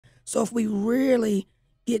So if we really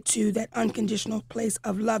get to that unconditional place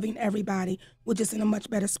of loving everybody, we're just in a much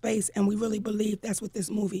better space, and we really believe that's what this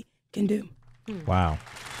movie can do. Wow.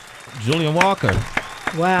 Julian Walker.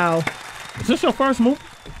 Wow. Is this your first movie?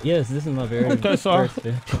 Yes, this is my very first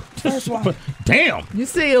film. First one. Damn. You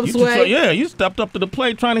see him, Sway. Yeah, you stepped up to the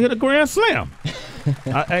plate trying to hit a grand slam.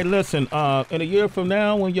 Hey, listen, in a year from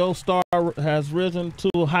now, when your star has risen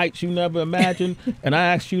to heights you never imagined, and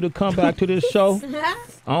I ask you to come back to this show,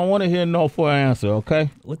 I don't want to hear no for an answer,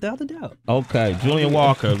 okay? Without a doubt. Okay, Julian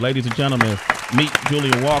Walker. Ladies and gentlemen, meet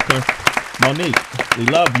Julian Walker. Monique, we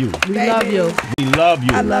love you. We love you. We love you.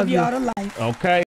 I love you all to life. Okay.